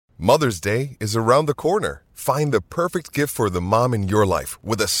Mother's Day is around the corner. Find the perfect gift for the mom in your life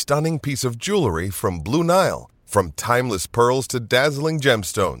with a stunning piece of jewelry from Blue Nile. From timeless pearls to dazzling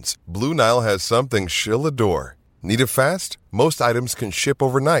gemstones, Blue Nile has something she'll adore. Need it fast? Most items can ship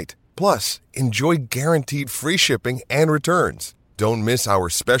overnight. Plus, enjoy guaranteed free shipping and returns. Don't miss our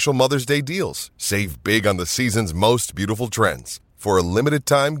special Mother's Day deals. Save big on the season's most beautiful trends. For a limited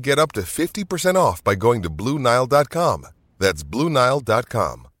time, get up to 50% off by going to BlueNile.com. That's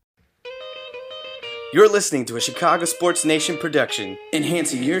BlueNile.com. You're listening to a Chicago Sports Nation production,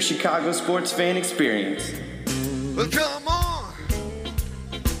 enhancing your Chicago sports fan experience. Well, come on,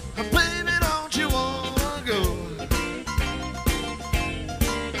 baby, don't you wanna go?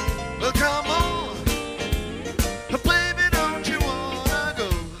 Well, come on, baby, don't you wanna go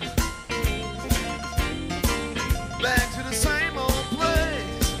back to the same old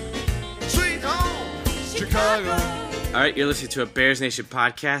place, sweet home, Chicago. All right, you're listening to a Bears Nation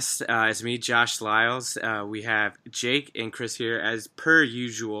podcast. It's me, Josh Lyles. We have Jake and Chris here as per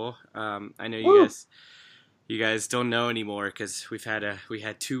usual. I know you guys don't know anymore because we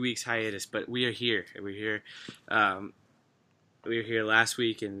had 2 weeks hiatus, but we are here. We're here. We were here last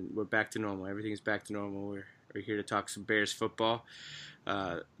week, and we're back to normal. Everything's back to normal. We're here to talk some Bears football.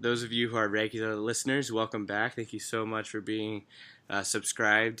 Those of you who are regular listeners, welcome back. Thank you so much for being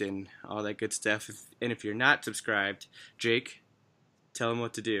subscribed and all that good stuff. And if you're not subscribed, Jake, tell them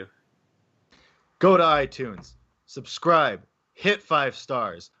what to do. Go to iTunes, subscribe, hit 5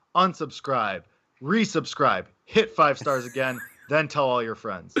 stars, unsubscribe, resubscribe, hit 5 stars again, then tell all your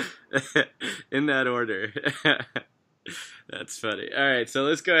friends. In that order. That's funny. All right, so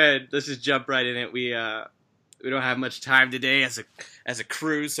let's go ahead. Let's just jump right in it. We don't have much time today as a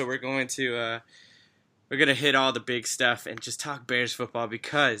crew, so we're going to hit all the big stuff and just talk Bears football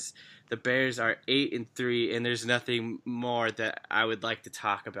because the Bears are 8-3, and there's nothing more that I would like to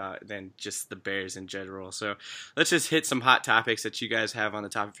talk about than just the Bears in general. So let's just hit some hot topics that you guys have on the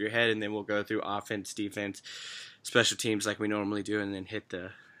top of your head, and then we'll go through offense, defense, special teams like we normally do, and then hit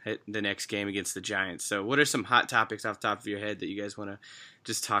the next game against the Giants. So what are some hot topics off the top of your head that you guys want to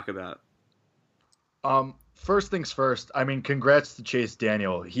just talk about? First things first, congrats to Chase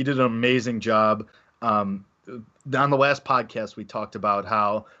Daniel. He did an amazing job. On the last podcast, we talked about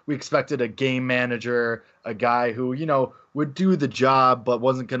how we expected a game manager, a guy who, would do the job but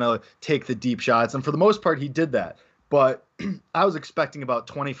wasn't going to take the deep shots. And for the most part, he did that. But I was expecting about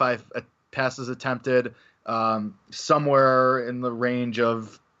 25 passes attempted, somewhere in the range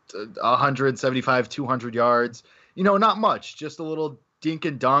of 175, 200 yards. Not much, just a little dink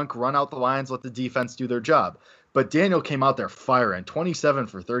and dunk, run out the lines, let the defense do their job. But Daniel came out there firing, 27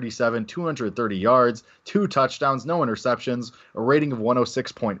 for 37, 230 yards, 2 touchdowns, no interceptions, a rating of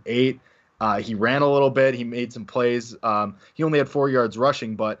 106.8. He ran a little bit. He made some plays. He only had 4 yards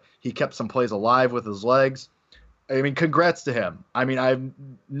rushing, but he kept some plays alive with his legs. Congrats to him. I have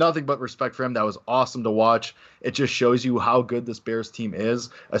nothing but respect for him. That was awesome to watch. It just shows you how good this Bears team is,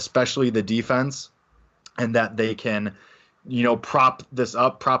 especially the defense, and that they can prop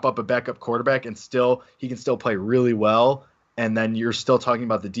up a backup quarterback and he can still play really well. And then you're still talking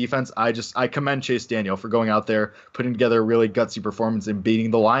about the defense. I commend Chase Daniel for going out there, putting together a really gutsy performance and beating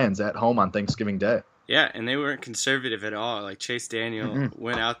the Lions at home on Thanksgiving Day. Yeah, and they weren't conservative at all. Like Chase Daniel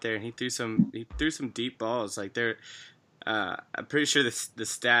went out there and he threw some deep balls. Like I'm pretty sure the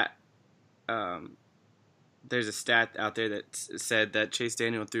stat, there's a stat out there that said that Chase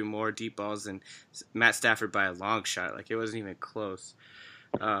Daniel threw more deep balls than Matt Stafford by a long shot. Like, it wasn't even close.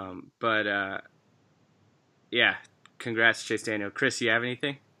 Yeah, congrats, Chase Daniel. Chris, you have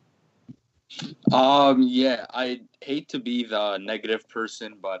anything? Yeah, I hate to be the negative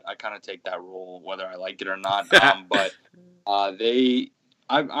person, but I kind of take that role whether I like it or not.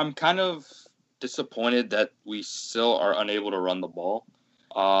 I'm kind of disappointed that we still are unable to run the ball.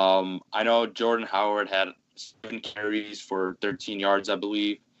 I know Jordan Howard had 7 carries for 13 yards, I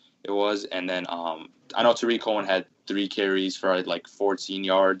believe it was. And then I know Tariq Cohen had 3 carries for like 14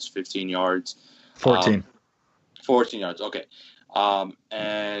 yards, 15 yards. 14. 14 yards, okay.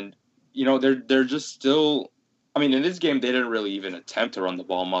 And, they're just still – in this game, they didn't really even attempt to run the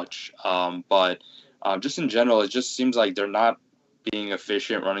ball much. But just in general, it just seems like they're not being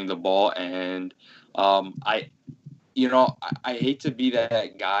efficient running the ball. And I hate to be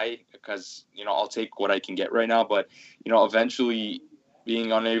that guy because, I'll take what I can get right now. But, eventually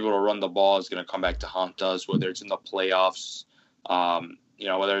being unable to run the ball is going to come back to haunt us, whether it's in the playoffs,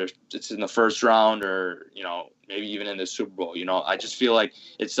 whether it's in the first round or, maybe even in the Super Bowl. I just feel like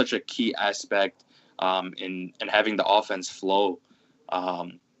it's such a key aspect in having the offense flow.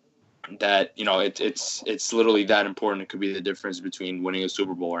 that it's literally that important. It could be the difference between winning a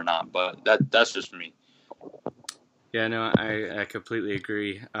Super Bowl or not. But that's just me. Yeah, no, I completely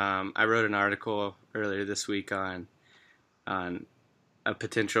agree. I wrote an article earlier this week on a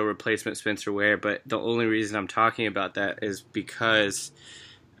potential replacement Spencer Ware, but the only reason I'm talking about that is because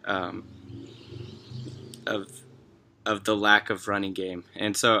of the lack of running game.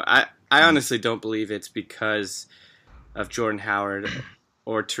 And so I honestly don't believe it's because of Jordan Howard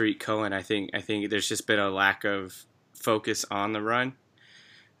or Tariq Cohen. I think there's just been a lack of focus on the run.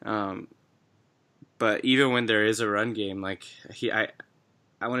 But even when there is a run game, like I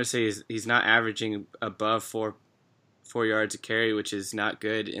want to say he's not averaging above four yards a carry, which is not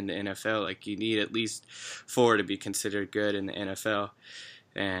good in the NFL. Like you need at least 4 to be considered good in the NFL.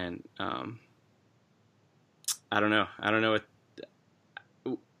 And I don't know what.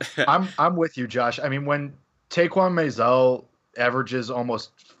 I'm with you, Josh. I mean, when Taquan Mazel averages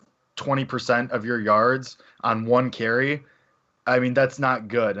almost 20% of your yards on 1 carry, I mean, that's not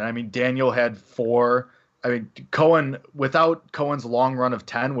good. And I mean, Daniel had 4. I mean, Cohen, without Cohen's long run of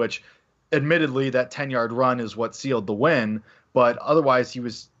 10, which admittedly that 10-yard run is what sealed the win, but otherwise he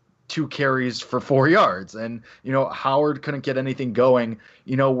was 2 carries for 4 yards. And, Howard couldn't get anything going.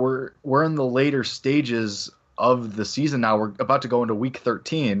 We're in the later stages of the season now. We're about to go into week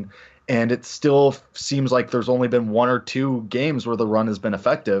 13, and it still seems like there's only been 1 or 2 games where the run has been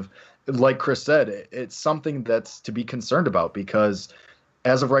effective. Like Chris said, it's something that's to be concerned about because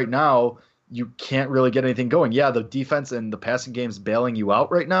as of right now, you can't really get anything going. Yeah, the defense and the passing game's bailing you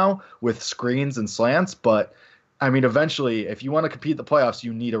out right now with screens and slants, but I mean, eventually, if you want to compete in the playoffs,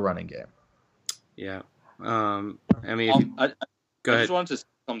 you need a running game. Yeah. I mean, I go ahead. just wanted to say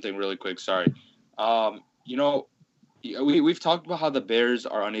something really quick. Sorry. We've talked about how the Bears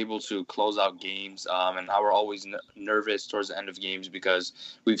are unable to close out games, and how we're always nervous towards the end of games because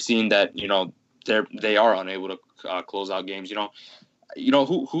we've seen that they are unable to close out games.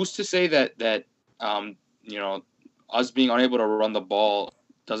 Who's to say that us being unable to run the ball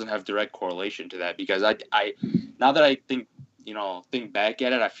doesn't have direct correlation to that? Because I now that I think back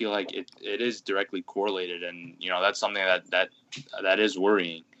at it, I feel like it is directly correlated, and that's something that is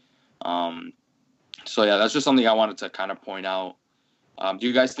worrying. So yeah, that's just something I wanted to kind of point out. Do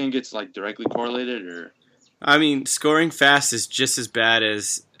you guys think it's like directly correlated, or? I mean, scoring fast is just as bad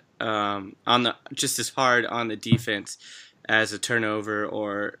as just as hard on the defense as a turnover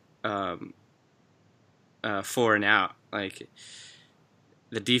or 4 and out. Like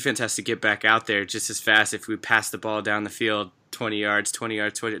the defense has to get back out there just as fast. If we pass the ball down the field 20 yards,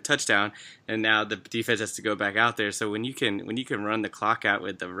 touchdown, and now the defense has to go back out there. So when you can run the clock out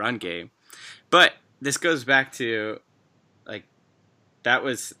with the run game, but this goes back to like that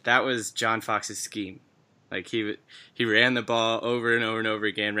was John Fox's scheme. Like he ran the ball over and over and over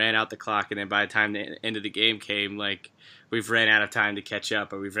again, ran out the clock, and then by the time the end of the game came, like we've ran out of time to catch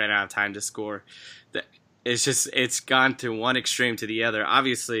up or we've ran out of time to score. It's gone to one extreme to the other.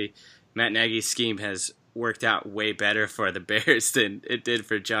 Obviously, Matt Nagy's scheme has worked out way better for the Bears than it did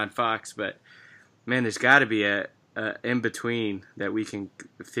for John Fox. But man, there's got to be a in between that we can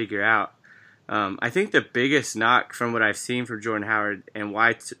figure out. I think the biggest knock from what I've seen from Jordan Howard and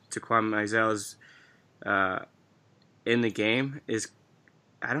why Taquan Mazel is in the game is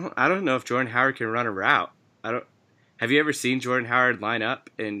I don't know if Jordan Howard can run a route. Have you ever seen Jordan Howard line up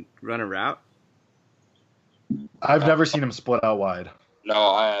and run a route? I've never seen him split out wide. No,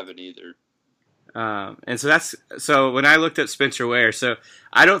 I haven't either. And so when I looked at Spencer Ware, so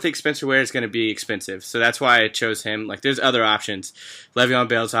I don't think Spencer Ware is going to be expensive. So that's why I chose him. Like there's other options. Le'Veon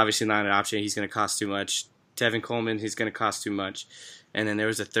Bell's obviously not an option. He's going to cost too much. Tevin Coleman, he's going to cost too much. And then there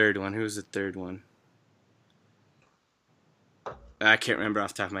was a third one. Who was the third one? I can't remember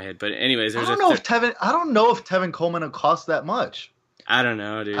off the top of my head. But anyways, I don't know if Tevin Coleman will cost that much. I don't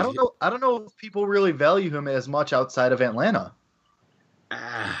know, dude. I don't know if people really value him as much outside of Atlanta.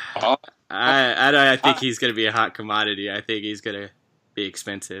 I think he's going to be a hot commodity. I think he's going to be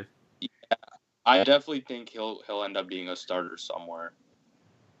expensive. Yeah, I definitely think he'll end up being a starter somewhere.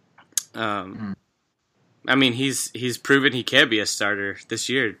 I mean, he's proven he can be a starter this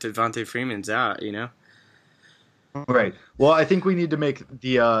year. Devontae Freeman's out, Right. Well, I think we need to make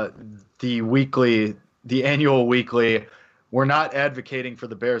the annual weekly. We're not advocating for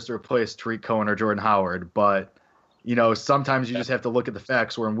the Bears to replace Tariq Cohen or Jordan Howard, but sometimes you just have to look at the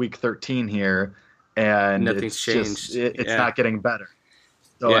facts. We're in week 13 here, and nothing's changed. It's not getting better.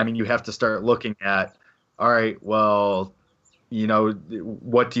 So, I mean, you have to start looking at, all right, well,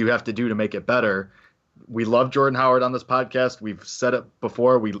 what do you have to do to make it better? we love Jordan Howard on this podcast. We've said it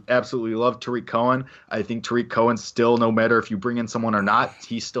before. We absolutely love Tariq Cohen. I think Tariq Cohen still, no matter if you bring in someone or not,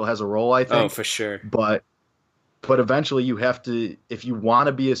 he still has a role, I think. Oh, for sure. But eventually you have to, if you want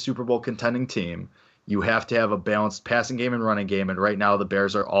to be a Super Bowl contending team, you have to have a balanced passing game and running game. And right now the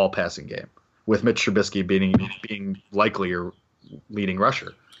Bears are all passing game, with Mitch Trubisky being likely your leading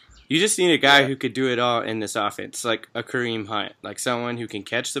rusher. You just need a guy who could do it all in this offense, like a Kareem Hunt, like someone who can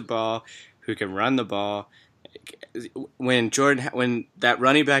catch the ball, who can run the ball. When that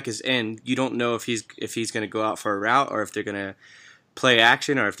running back is in, you don't know if he's going to go out for a route or if they're going to play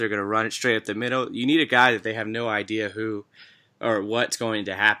action or if they're going to run it straight up the middle. You need a guy that they have no idea who or what's going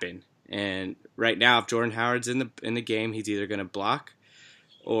to happen. And right now, if Jordan Howard's in the game, he's either going to block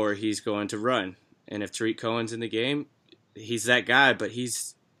or he's going to run. And if Tariq Cohen's in the game, he's that guy, but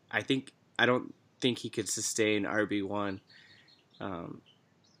I don't think he could sustain RB1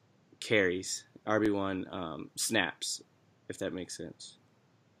 carries, RB1 snaps, if that makes sense.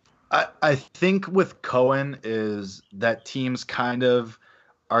 I think with Cohen is that teams kind of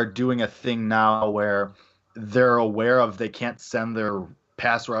are doing a thing now where they're aware of they can't send their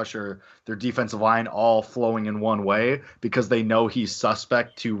pass rush or their defensive line all flowing in one way because they know he's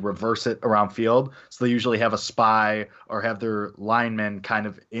suspect to reverse it around field. So they usually have a spy or have their linemen kind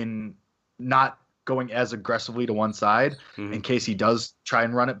of in not going as aggressively to one side in case he does try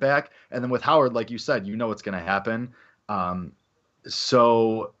and run it back. And then with Howard, like you said, you know what's going to happen.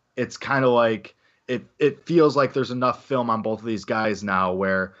 So it's kind of like it feels like there's enough film on both of these guys now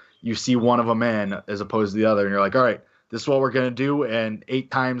where you see one of them in as opposed to the other, and you're like, all right, this is what we're going to do, and 9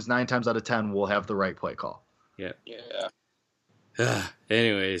 times out of 10, we'll have the right play call. Yeah. Yeah.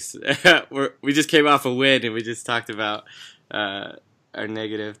 Anyways, we just came off a win, and we just talked about our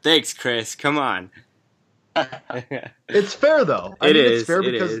negative. Thanks, Chris. Come on. It's fair, though. I mean, it's fair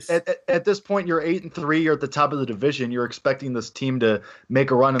because is. At this point, you're 8-3. You're at the top of the division. You're expecting this team to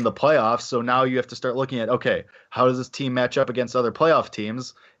make a run in the playoffs. So now you have to start looking at, okay, how does this team match up against other playoff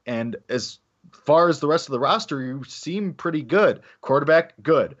teams? And as far as the rest of the roster, you seem pretty good. Quarterback,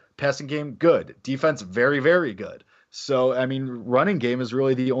 good. Passing game, good. Defense, very, very good. So, I mean, running game is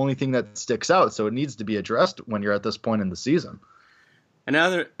really the only thing that sticks out. So it needs to be addressed when you're at this point in the season.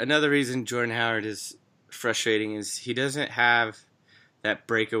 Another reason Jordan Howard is frustrating is he doesn't have that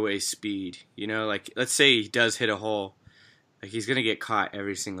breakaway speed. You know, like let's say he does hit a hole, like he's gonna get caught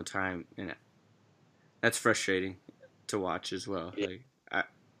every single time, and that's frustrating to watch as well. Yeah. Like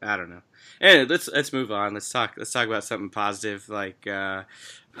I don't know. And let's move on. Let's talk about something positive, like Eddie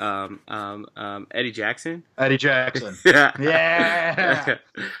Jackson. Eddie Jackson. Yeah. Yeah.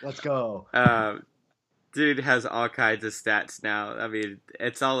 Let's go. Dude has all kinds of stats now. I mean,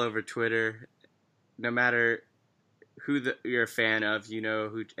 it's all over Twitter. No matter who you're a fan of, you know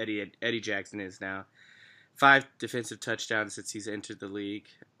who Eddie Jackson is now. 5 defensive touchdowns since he's entered the league.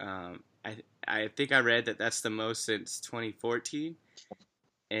 I think I read that's the most since 2014.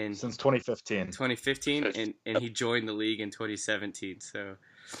 And since 2015. 2015, and he joined the league in 2017. So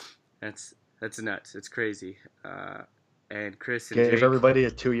that's nuts. It's crazy. And Chris and Gave Jake, everybody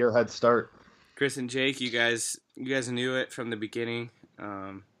a 2-year head start. Chris and Jake, you guys knew it from the beginning.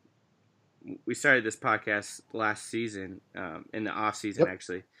 We started this podcast last season, in the off season,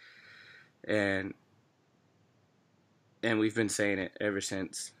 actually, and we've been saying it ever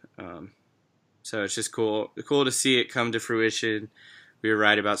since. So it's just cool to see it come to fruition. We were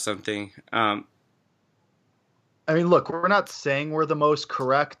right about something. I mean, look, we're not saying we're the most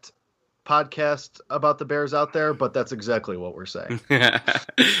correct podcast about the Bears out there, but that's exactly what we're saying.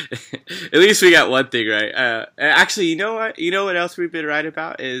 At least we got one thing right. Actually, you know what? You know what else we've been right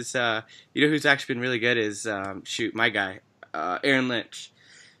about is, you know who's actually been really good is, my guy, Aaron Lynch.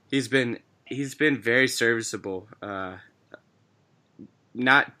 He's been very serviceable.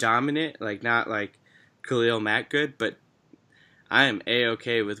 Not dominant, not like Khalil Mack good, but I am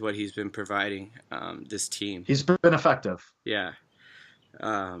A-okay with what he's been providing this team. He's been effective. Yeah.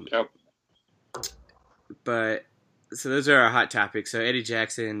 Yep. But so those are our hot topics. So Eddie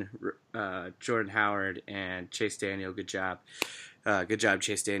Jackson, Jordan Howard, and Chase Daniel. Good job. Good job,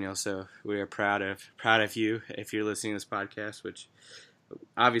 Chase Daniel. So we are proud of you if you're listening to this podcast, which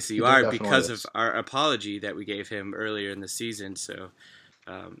obviously you are because of our apology that we gave him earlier in the season. So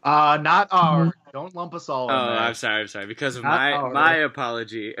not our. Don't lump us all in there. I'm sorry. Because of Not my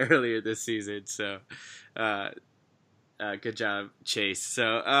apology earlier this season. So good job, Chase.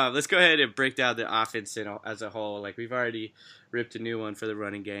 So let's go ahead and break down the offense as a whole. Like we've already ripped a new one for the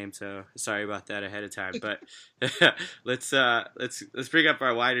running game, so sorry about that ahead of time. But let's bring up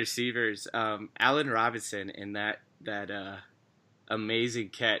our wide receivers. Allen Robinson in that amazing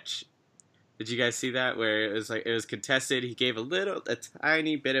catch Did you guys see that where it was like it was contested? He gave a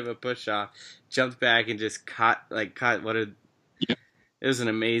tiny bit of a push off, jumped back and just caught what a. Yeah. It was an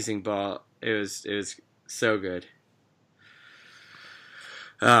amazing ball. It was so good.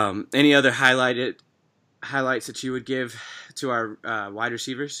 Any other highlights that you would give to our wide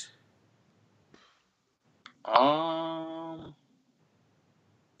receivers?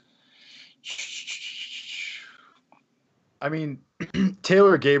 I mean,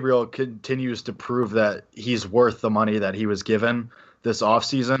 Taylor Gabriel continues to prove that he's worth the money that he was given this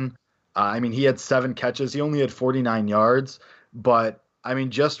offseason. I mean, he had 7 catches. He only had 49 yards. But, I mean,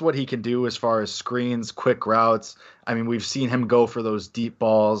 just what he can do as far as screens, quick routes. I mean, we've seen him go for those deep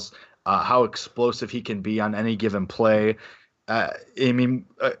balls, how explosive he can be on any given play.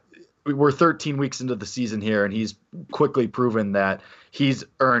 We're 13 weeks into the season here, and he's quickly proven that he's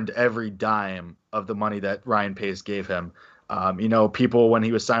earned every dime of the money that Ryan Pace gave him. People when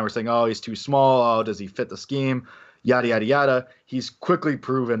he was signed were saying, oh, he's too small. Oh, does he fit the scheme? Yada, yada, yada. He's quickly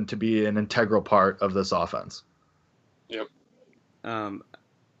proven to be an integral part of this offense. Yep.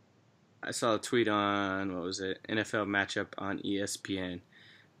 I saw a tweet on, what was it, NFL matchup on ESPN.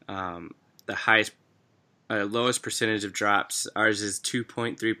 The highest, lowest percentage of drops, ours is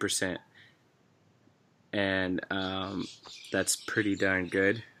 2.3%. And that's pretty darn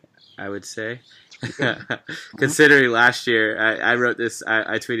good, I would say. Considering last year, I wrote this,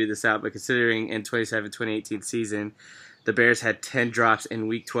 I tweeted this out, but considering in 2018 season, the Bears had 10 drops in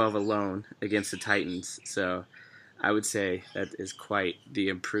Week 12 alone against the Titans. So I would say that is quite the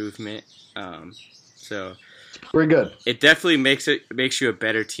improvement. So pretty good. It definitely makes you a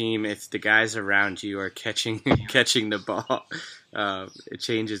better team if the guys around you are catching the ball. It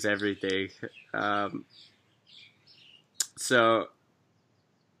changes everything.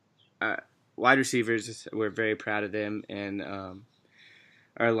 Wide receivers, we're very proud of them, and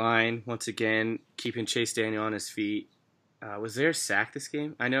our line once again keeping Chase Daniel on his feet. Was there a sack this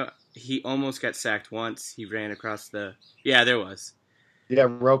game? I know he almost got sacked once. He ran across the. Yeah, there was. Yeah,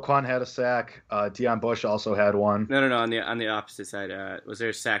 Roquan had a sack. Deion Bush also had one. No. On the opposite side, was there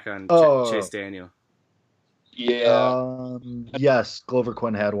a sack on Chase Daniel? Yeah. Yes, Glover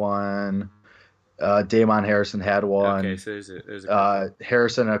Quinn had one. Damon Harrison had one. Okay, so there's a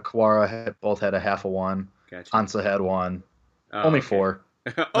Harrison and Akwara both had a half of one. Gotcha. Ansa had one. Oh, Only okay. 4.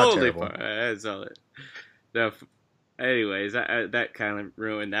 Only terrible. 4. That's all it. No. Anyways, that kind of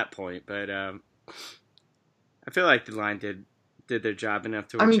ruined that point, but I feel like the line did their job enough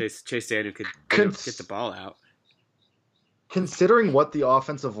to where Chase Daniel could get the ball out. Considering what the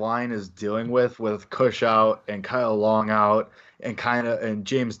offensive line is dealing with Cush out and Kyle Long out and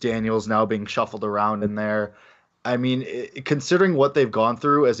James Daniels now being shuffled around in there, I mean, considering what they've gone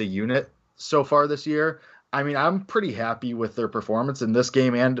through as a unit so far this year, I mean, I'm pretty happy with their performance in this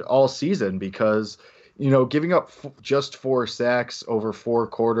game and all season because, giving up just 4 sacks over 4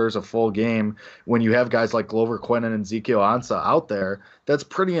 quarters, a full game, when you have guys like Glover Quinn and Ezekiel Ansah out there, that's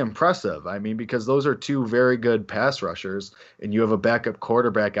pretty impressive. I mean, because those are 2 very good pass rushers, and you have a backup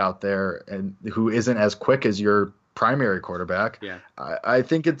quarterback out there and who isn't as quick as your primary quarterback. Yeah, I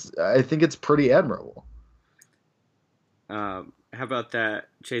think it's pretty admirable. How about that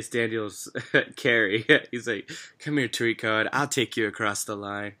Chase Daniels carry? He's like, "Come here, Tariq Cohen. I'll take you across the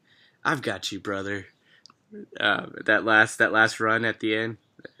line. I've got you, brother." That last run at the end,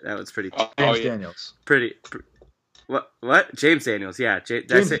 that was pretty. James Daniels. What? James Daniels. Yeah.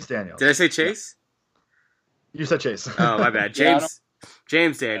 Daniels. Did I say Chase? You said Chase. Oh, my bad. James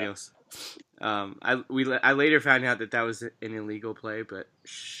Daniels. I later found out that was an illegal play, but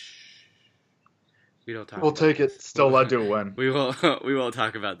we don't talk. We'll take it. Still led to a win. We won't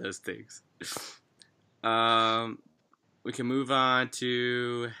talk about those things. We can move on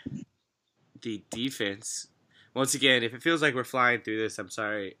to the defense. Once again, if it feels like we're flying through this, I'm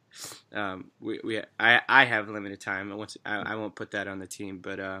sorry. I have limited time. I won't put that on the team,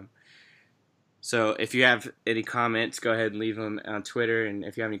 but so if you have any comments, go ahead and leave them on Twitter, and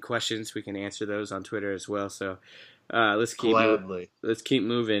if you have any questions, we can answer those on Twitter as well. So let's keep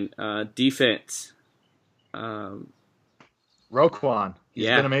moving. Defense. Roquan. He's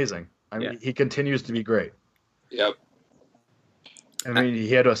been amazing. I mean, he continues to be great. Yep. I mean, he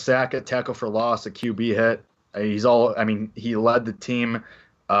had a sack, a tackle for loss, a QB hit. He led the team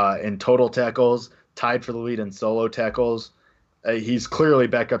in total tackles, tied for the lead in solo tackles. He's clearly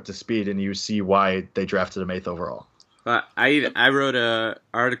back up to speed, and you see why they drafted him 8th overall. I wrote an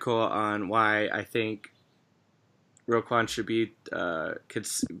article on why I think Roquan should be at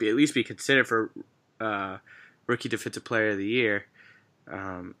least be considered for Rookie Defensive Player of the Year.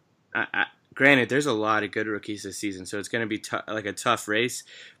 granted, there's a lot of good rookies this season, so it's going to be like a tough race.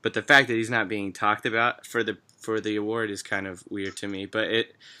 But the fact that he's not being talked about for the award is kind of weird to me. But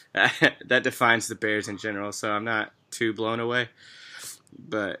it that defines the Bears in general, so I'm not too blown away.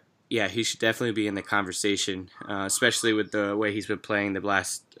 But yeah, he should definitely be in the conversation, especially with the way he's been playing the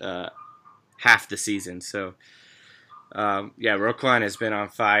last half the season. So yeah, Roquan has been on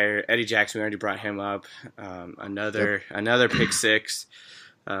fire. Eddie Jackson, we already brought him up. Another pick six.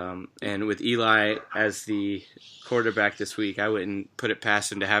 And with Eli as the quarterback this week, I wouldn't put it past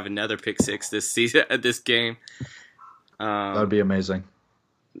him to have another pick six this season, this game. That would be amazing.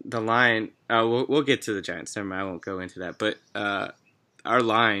 The line, we'll get to the Giants. Never mind, I won't go into that. But our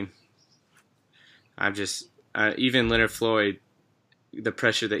line, I'm just even Leonard Floyd, the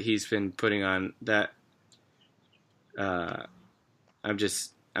pressure that he's been putting on that. I'm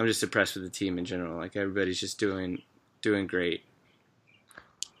just impressed with the team in general. Like everybody's just doing great.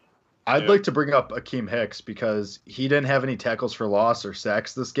 I'd like to bring up Akeem Hicks because he didn't have any tackles for loss or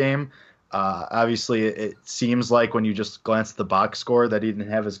sacks this game. Obviously, it seems like when you just glance at the box score that he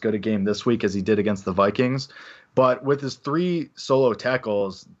didn't have as good a game this week as he did against the Vikings. But with his 3 solo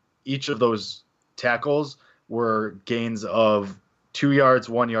tackles, each of those tackles were gains of 2 yards,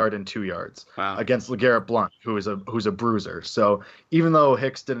 1 yard, and 2 yards against LeGarrette Blount, who's a bruiser. So even though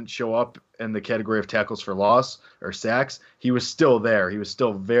Hicks didn't show up in the category of tackles for loss or sacks, he was still there. He was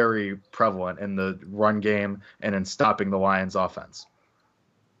still very prevalent in the run game and in stopping the Lions' offense.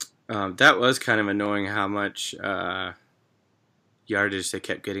 That was kind of annoying how much yardage they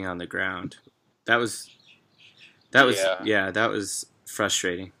kept getting on the ground. That was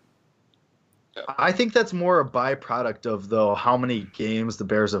frustrating. I think that's more a byproduct of how many games the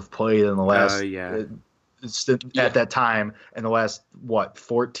Bears have played in the last at that time in the last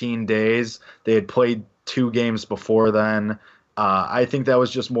 14 days. They had played 2 games before then. I think that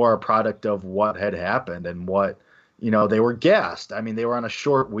was just more a product of what had happened and what they were gassed. I mean, they were on a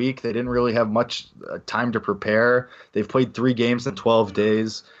short week. They didn't really have much time to prepare. They've played 3 games in 12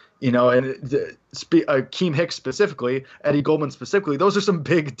 days. And Akeem Hicks specifically, Eddie Goldman specifically, those are some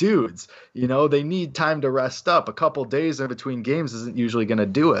big dudes. They need time to rest up. A couple days in between games isn't usually going to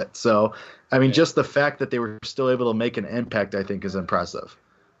do it. So, I mean, just the fact that they were still able to make an impact, I think, is impressive.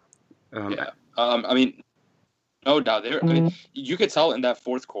 I mean, no doubt. You could tell in that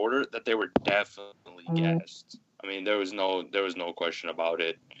fourth quarter that they were definitely gassed. I mean, there was no question about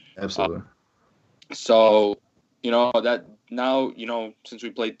it. Absolutely. So, that now, since we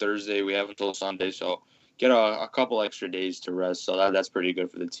played Thursday, we have until Sunday, so get a couple extra days to rest. So that's pretty good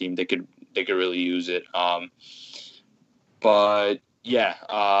for the team. They could really use it. But yeah,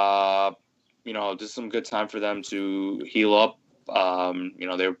 this is some good time for them to heal up.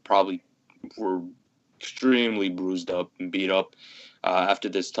 They probably were extremely bruised up and beat up after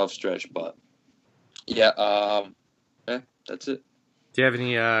this tough stretch. But yeah, that's it. Do you have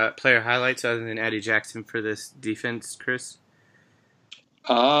any player highlights other than Eddie Jackson for this defense, Chris?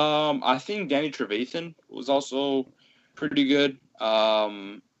 I think Danny Trevathan was also pretty good.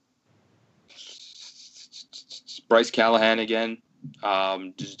 Bryce Callahan again,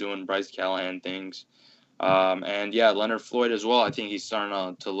 just doing Bryce Callahan things. And yeah, Leonard Floyd as well. I think he's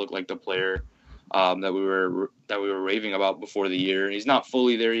starting to look like the player that we were raving about before the year. He's not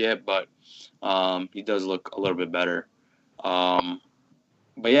fully there yet, but he does look a little bit better.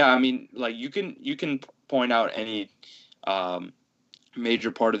 But yeah, I mean, like you can point out any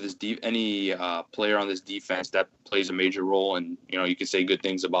major part of this any player on this defense that plays a major role, and you can say good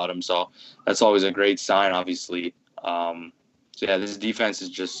things about him. So that's always a great sign, obviously. So yeah, this defense is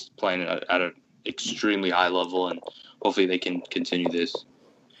just playing at an extremely high level, and hopefully they can continue this.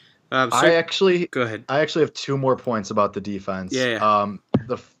 Go ahead. I actually have 2 more points about the defense. Yeah.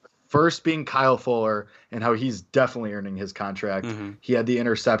 The first being Kyle Fuller and how he's definitely earning his contract. Mm-hmm. He had the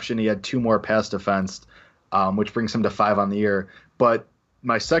interception. He had 2 more pass defense, which brings him to 5 on the year. But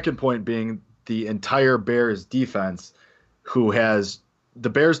my second point being the entire Bears defense, the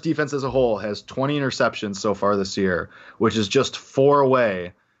Bears defense as a whole has 20 interceptions so far this year, which is just 4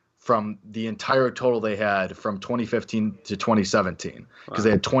 away from the entire total they had from 2015 to 2017, because they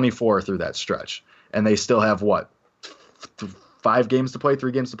had 24 through that stretch. And they still have 5 games to play,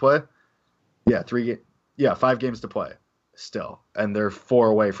 3 games to play? Yeah, 5 games to play still. And they're 4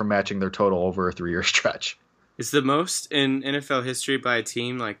 away from matching their total over a 3-year stretch. It's the most in NFL history by a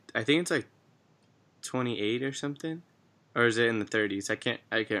team. Like I think it's like 28 or something, or is it in the 30s? I can't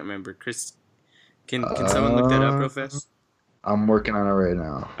remember. Chris, can someone look that up real fast? I'm working on it right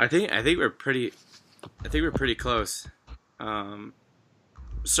now. I think we're pretty close.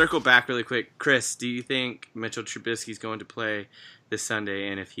 Circle back really quick, Chris. Do you think Mitchell Trubisky's going to play this Sunday?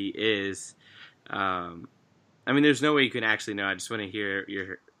 And if he is, I mean, there's no way you can actually know. I just want to hear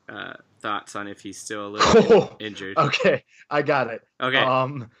your thoughts on if he's still a little injured. Okay, I got it.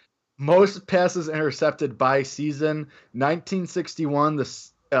 Okay. Most passes intercepted by season, 1961, the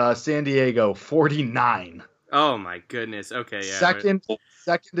San Diego, 49. Oh my goodness. Okay, yeah.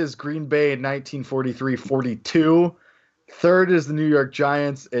 Second is Green Bay in 1943, 42. Third is the New York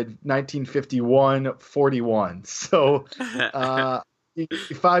Giants at 1951, 41. So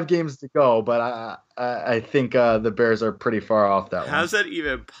 5 games to go, but I think the Bears are pretty far off that one. How's that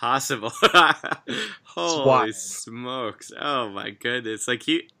even possible? Holy wild. smokes. Oh my goodness. Like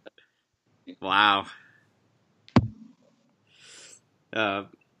wow.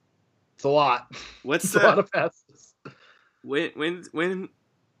 It's a lot. What's a lot of passes. When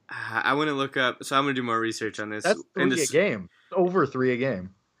I want to look up, so I'm going to do more research on this. That's 3 a game. Over 3 a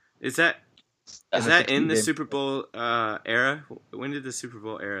game. Is that in the Super Bowl era? When did the Super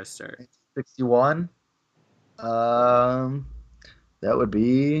Bowl era start? 61. That would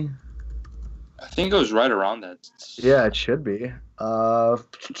be. I think it was right around that. Yeah, it should be.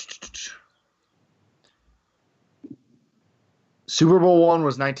 Super Bowl 1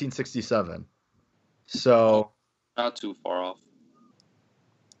 was 1967. So. Not too far off.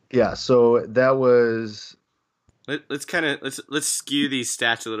 Yeah, so that was. Let's skew these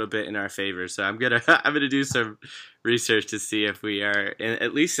stats a little bit in our favor. So I'm gonna do some research to see if we are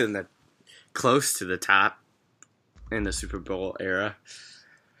at least in the close to the top in the Super Bowl era.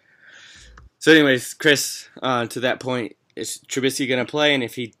 So, anyways, Chris, to that point, is Trubisky gonna play? And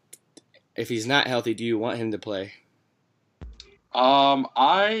if he's not healthy, do you want him to play?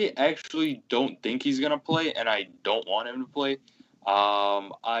 I actually don't think he's gonna play, and I don't want him to play.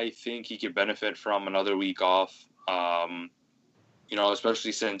 I think he could benefit from another week off.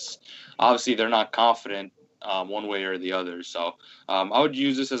 Especially since obviously they're not confident one way or the other. So I would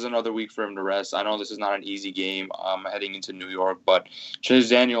use this as another week for him to rest. I know this is not an easy game heading into New York, but Chase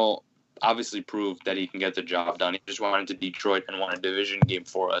Daniel obviously proved that he can get the job done. He just went into Detroit and won a division game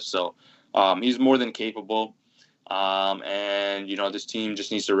for us. So he's more than capable. This team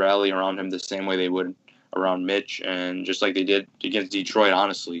just needs to rally around him the same way they would around Mitch, and just like they did against Detroit,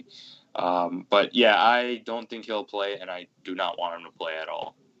 honestly. But yeah, I don't think he'll play, and I do not want him to play at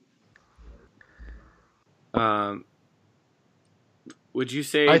all. Would you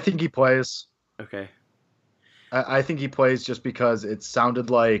say? I think he plays. Okay. I think he plays just because it sounded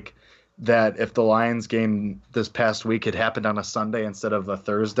like that if the Lions game this past week had happened on a Sunday instead of a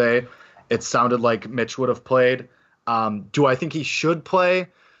Thursday, it sounded like Mitch would have played. Do I think he should play?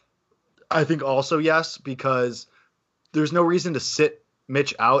 I think also yes, because there's no reason to sit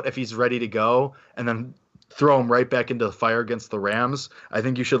Mitch out if he's ready to go and then throw him right back into the fire against the Rams. I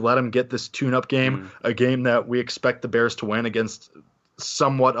think you should let him get this tune-up game, a game that we expect the Bears to win against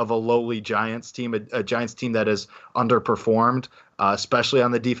somewhat of a lowly Giants team, a Giants team that is underperformed, especially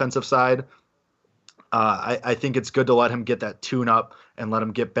on the defensive side. I think it's good to let him get that tune-up and let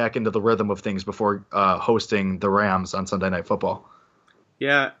him get back into the rhythm of things before hosting the Rams on Sunday Night Football.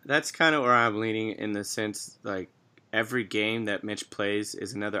 Yeah, that's kind of where I'm leaning in the sense, like, every game that Mitch plays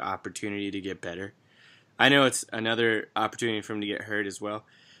is another opportunity to get better. I know it's another opportunity for him to get hurt as well,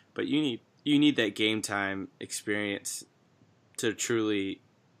 but you need that game time experience to truly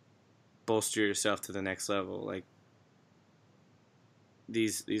bolster yourself to the next level. Like,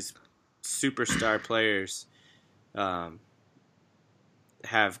 these superstar players have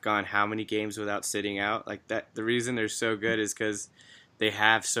gone how many games without sitting out? Like, that the reason they're so good is because they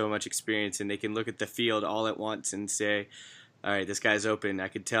have so much experience and they can look at the field all at once and say, all right, this guy's open. I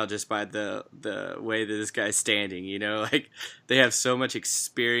could tell just by the way that this guy's standing, like they have so much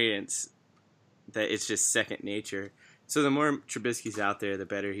experience that it's just second nature. So the more Trubisky's out there, the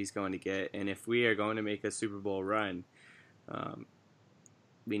better he's going to get. And if we are going to make a Super Bowl run,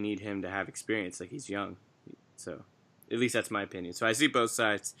 we need him to have experience. Like, he's young. So at least that's my opinion. So I see both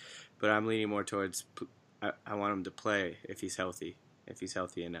sides, but I'm leaning more towards I want him to play if he's healthy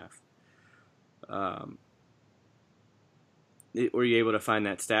enough. Were you able to find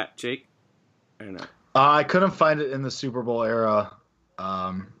that stat, Jake? Or no? I couldn't find it in the Super Bowl era.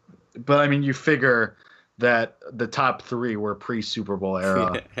 But I mean, you figure that the top 3 were pre-Super Bowl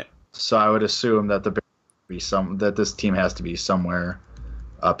era. So I would assume that that this team has to be somewhere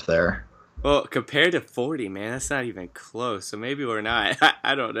up there. Well, compared to 40, man, that's not even close. So maybe we're not.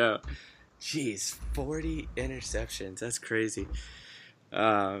 I don't know. Jeez, 40 interceptions. That's crazy.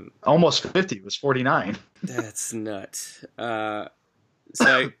 Almost 50. It was 49. That's nuts. So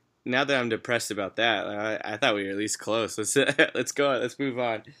now that I'm depressed about that, I thought we were at least close. Let's go. Let's move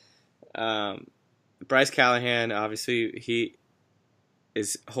on. Bryce Callahan, obviously,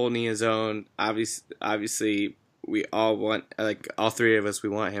 is holding his own. Obviously, we all want, like all three of us, we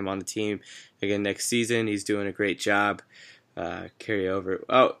want him on the team again next season. He's doing a great job. Carry over.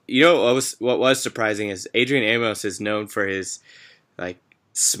 Oh, you know what was surprising is Adrian Amos is known for his like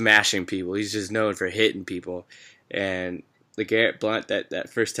smashing people. He's just known for hitting people, and the Garrett Blunt that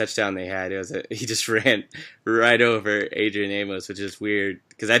first touchdown they had, he just ran right over Adrian Amos, which is weird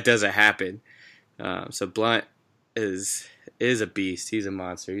because that doesn't happen. So Blunt is a beast. He's a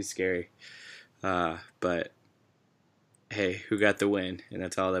monster. He's scary. But hey, who got the win? And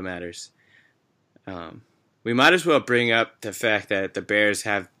that's all that matters. We might as well bring up the fact that the Bears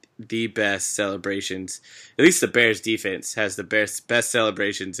have the best celebrations. At least the Bears defense has the best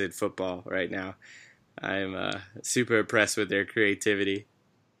celebrations in football right now. I'm super impressed with their creativity.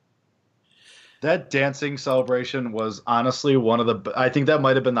 That dancing celebration was honestly one of the. I think that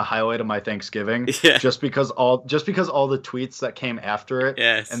might have been the highlight of my Thanksgiving. Yeah. Just because all the tweets that came after it,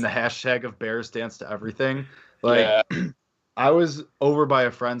 Yes. and the hashtag of Bears dance to everything. Like, I was over by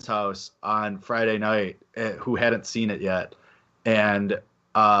a friend's house on Friday night who hadn't seen it yet, and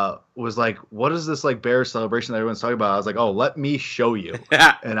was like, "What is this like Bears celebration that everyone's talking about?" I was like, "Oh, let me show you."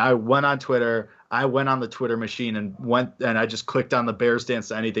 And I went on Twitter. I went on the Twitter machine and I just clicked on the Bears dance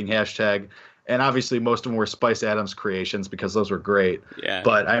to anything hashtag. And obviously, most of them were Spice Adams creations because those were great. Yeah.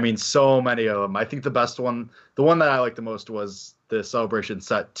 But I mean, so many of them. I think the best one, the one that I liked the most, was the celebration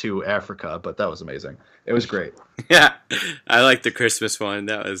set to Africa. But that was amazing. It was great. Yeah, I like the Christmas one.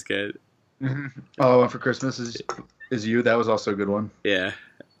 That was good. Mm-hmm. Oh, and for Christmas is you. That was also a good one. Yeah.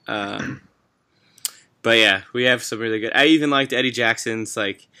 But yeah, we have some really good. I even liked Eddie Jackson's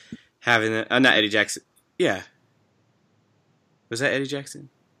like having not Eddie Jackson. Yeah. Was that Eddie Jackson?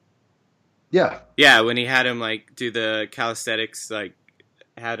 Yeah. Yeah, when he had him like do the calisthenics, like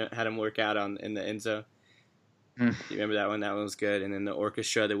had him work out in the end zone. You remember that one? That one was good. And then the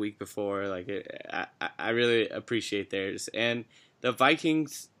orchestra the week before, like I really appreciate theirs. And the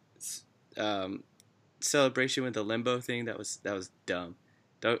Vikings celebration with the limbo thing, that was dumb.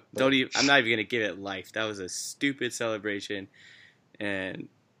 Don't even. I'm not even gonna give it life. That was a stupid celebration, and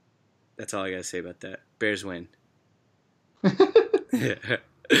that's all I gotta say about that. Bears win.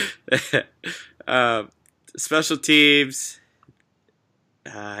 Special teams.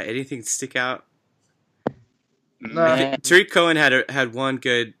 Anything stick out? Tariq Cohen had one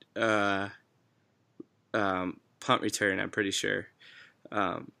good punt return, I'm pretty sure.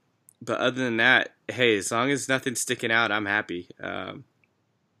 But other than that, hey, as long as nothing's sticking out, I'm happy.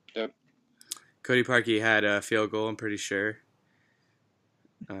 Yep. Cody Parkey had a field goal, I'm pretty sure.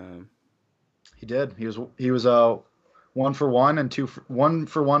 He did. He was 1 for 1 and 1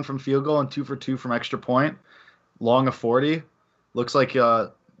 for 1 from field goal and 2 for 2 from extra point. Long of 40. Looks like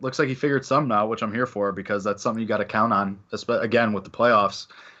he figured some out, which I'm here for because that's something you got to count on. Again with the playoffs,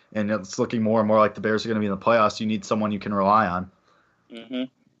 and it's looking more and more like the Bears are going to be in the playoffs. You need someone you can rely on. Mm-hmm.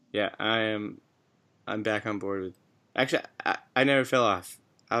 Yeah, I'm back on board with. Actually, I never fell off.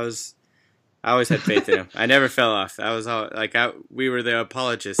 I always had faith in him. I never fell off. I was all like, we were the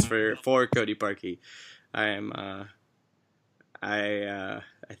apologists for Cody Parkey. I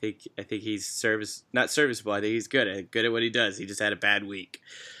think he's not serviceable. I think he's good at what he does. He just had a bad week.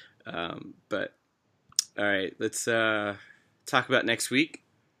 But all right, let's talk about next week.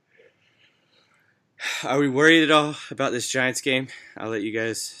 Are we worried at all about this Giants game? I'll let you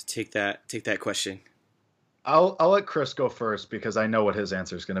guys take that question. I'll let Chris go first because I know what his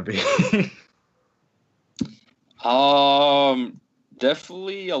answer is going to be.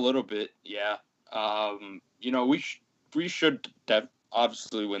 Definitely a little bit, yeah. We should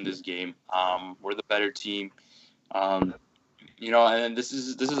obviously win this game. We're the better team. And this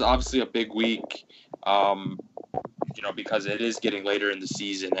is obviously a big week. Because it is getting later in the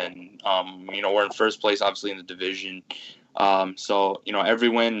season, and we're in first place, obviously in the division. So every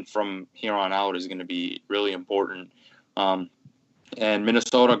win from here on out is going to be really important. And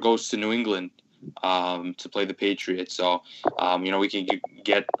Minnesota goes to New England to play the Patriots. So we can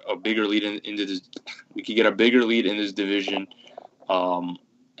get a bigger lead into this. We could get a bigger lead in this division. And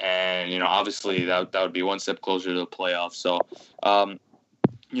obviously that would be one step closer to the playoffs. So.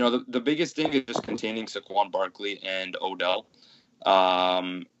 The biggest thing is just containing Saquon Barkley and Odell,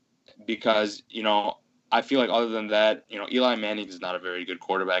 because I feel like other than that, Eli Manning is not a very good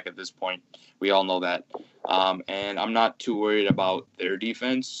quarterback at this point. We all know that, and I'm not too worried about their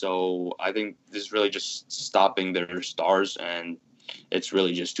defense. So I think this is really just stopping their stars, and it's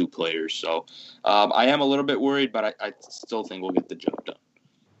really just two players. So I am a little bit worried, but I still think we'll get the job done.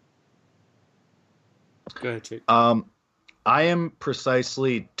 Go ahead, Jake. I am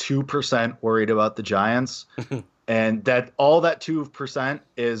precisely 2% worried about the Giants, And that all that 2%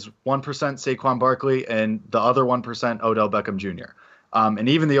 is 1% Saquon Barkley and the other 1% Odell Beckham Jr. And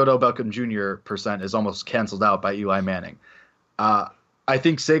even the Odell Beckham Jr. percent is almost canceled out by Eli Manning. I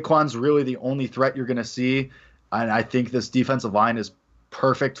think Saquon's really the only threat you're going to see, and I think this defensive line is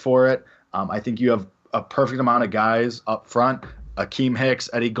perfect for it. I think you have a perfect amount of guys up front. Akeem Hicks,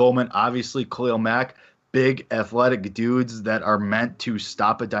 Eddie Goldman, obviously Khalil Mack, big athletic dudes that are meant to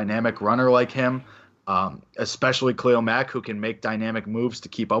stop a dynamic runner like him, especially Khalil Mack, who can make dynamic moves to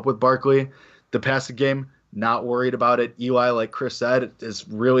keep up with Barkley. The passing game, not worried about it. Eli, like Chris said, is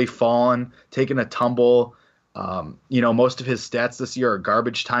really fallen, taking a tumble. Most of his stats this year are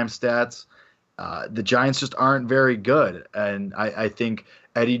garbage time stats. The Giants just aren't very good. And I think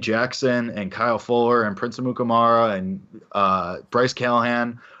Eddie Jackson and Kyle Fuller and Prince Amukamara and Bryce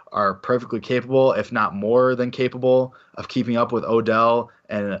Callahan are perfectly capable, if not more than capable, of keeping up with Odell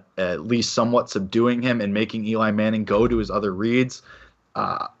and at least somewhat subduing him and making Eli Manning go to his other reads.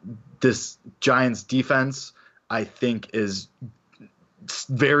 This Giants defense, I think, is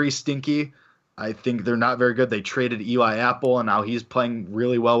very stinky. I think they're not very good. They traded Eli Apple, and now he's playing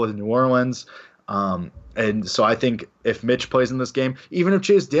really well with New Orleans. And so I think if Mitch plays in this game, even if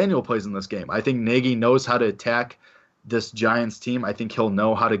Chase Daniel plays in this game, I think Nagy knows how to attack this Giants team. I think he'll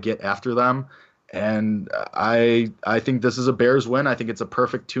know how to get after them. And I think this is a Bears win. I think it's a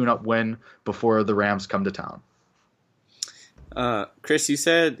perfect tune-up win before the Rams come to town. Chris, you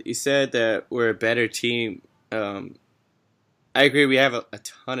said that we're a better team. I agree. We have a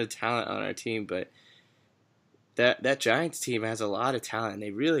ton of talent on our team, but that Giants team has a lot of talent. And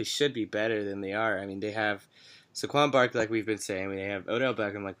they really should be better than they are. I mean, they have Saquon Barkley, like we've been saying. They have Odell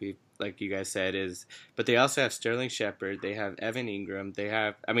Beckham, like you guys said, but they also have Sterling Shepard. They have Evan Ingram.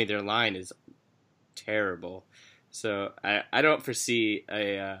 Their line is terrible. So I don't foresee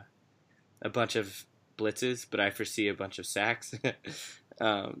a bunch of blitzes, but I foresee a bunch of sacks.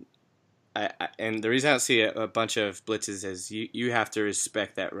 And the reason I don't see a bunch of blitzes is you have to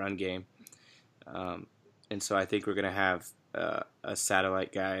respect that run game. And so I think we're going to have a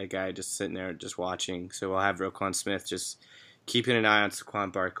satellite guy, a guy just sitting there just watching. So we'll have Roquan Smith just keeping an eye on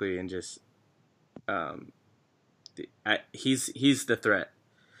Saquon Barkley and just he's the threat.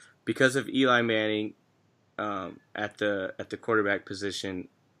 Because of Eli Manning at the quarterback position,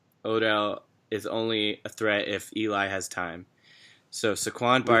 Odell is only a threat if Eli has time. So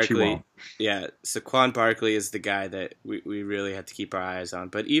Saquon Barkley is the guy that we really have to keep our eyes on.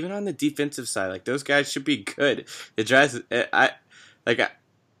 But even on the defensive side, like those guys should be good. It drives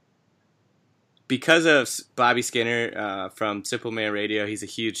because of Bobby Skinner from Simple Man Radio. He's a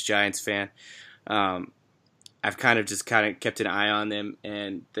huge Giants fan. I've kind of kept an eye on them,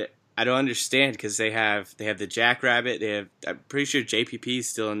 and I don't understand because they have the Jackrabbit. I'm pretty sure JPP is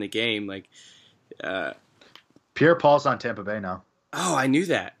still in the game. Like Pierre Paul's on Tampa Bay now. Oh, I knew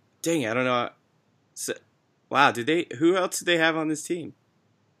that. Dang, I don't know. So, wow, who else did they have on this team?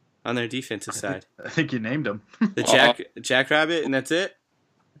 On their defensive side? I think you named them. The Jackrabbit, and that's it?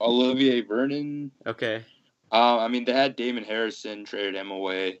 Olivier Vernon. Okay. They had Damon Harrison, traded him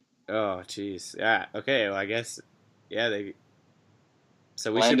away. Oh, jeez. Yeah, okay, well, I guess,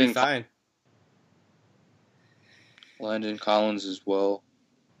 so we should be fine. Landon Collins as well.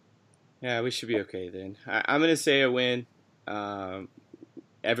 Yeah, we should be okay then. I'm going to say a win.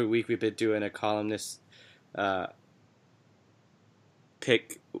 Every week we've been doing a columnist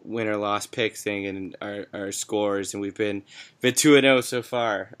pick win or loss picks thing and our scores, and we've been 2-0 so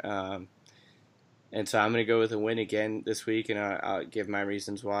far. And so I'm going to go with a win again this week, and I'll give my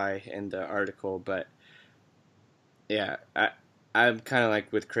reasons why in the article. But yeah, I'm kind of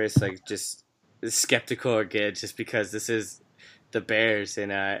like with Chris, like just skeptical again, just because this is the Bears,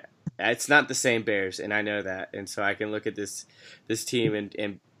 and it's not the same Bears, and I know that. And so I can look at this team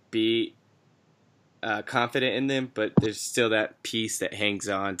and be confident in them, but there's still that piece that hangs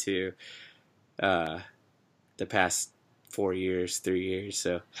on to the past 3 years.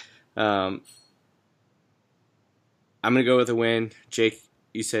 So I'm going to go with a win. Jake,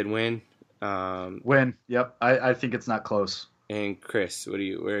 you said win. Win. Yep. I think it's not close. And Chris, where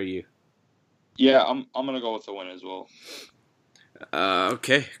are you? Yeah, I'm going to go with the win as well.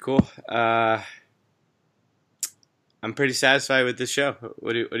 Okay, cool. I'm pretty satisfied with this show.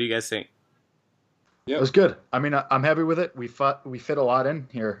 What do you guys think? Yep. It was good. I mean, I'm happy with it. We fit a lot in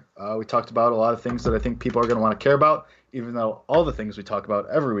here. We talked about a lot of things that I think people are going to want to care about, even though all the things we talk about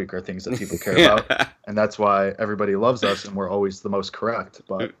every week are things that people care about. And that's why everybody loves us and we're always the most correct.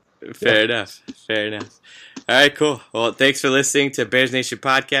 But Fair enough. All right, cool. Well, thanks for listening to Bears Nation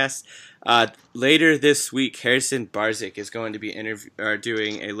Podcast. Later this week, Harrison Barzik is going to be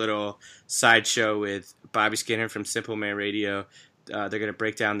doing a little sideshow with Bobby Skinner from Simple Man Radio. They're going to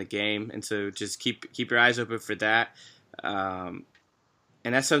break down the game, and so just keep your eyes open for that.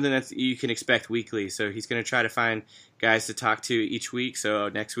 And that's something that you can expect weekly. So he's going to try to find guys to talk to each week. So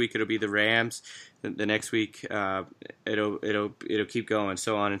next week it'll be the Rams. The next week it'll keep going,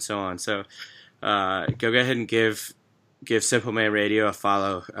 so on and so on. So go ahead and give Simple Man Radio a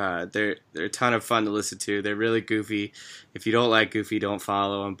follow. They're a ton of fun to listen to. They're really goofy. If you don't like goofy, don't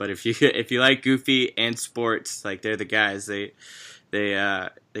follow them. But if you like goofy and sports, like, they're the guys. They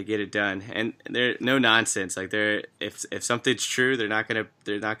get it done, and they're no nonsense. Like, if something's true, they're not gonna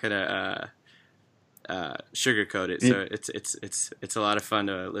sugarcoat it. So it's a lot of fun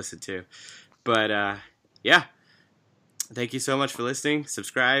to listen to. But yeah, thank you so much for listening.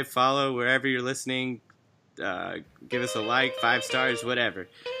 Subscribe, follow wherever you're listening. Give us a like, 5 stars, whatever.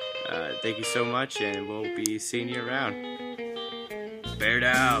 Thank you so much, and we'll be seeing you around. Bear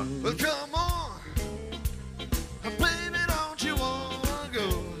down. Well, come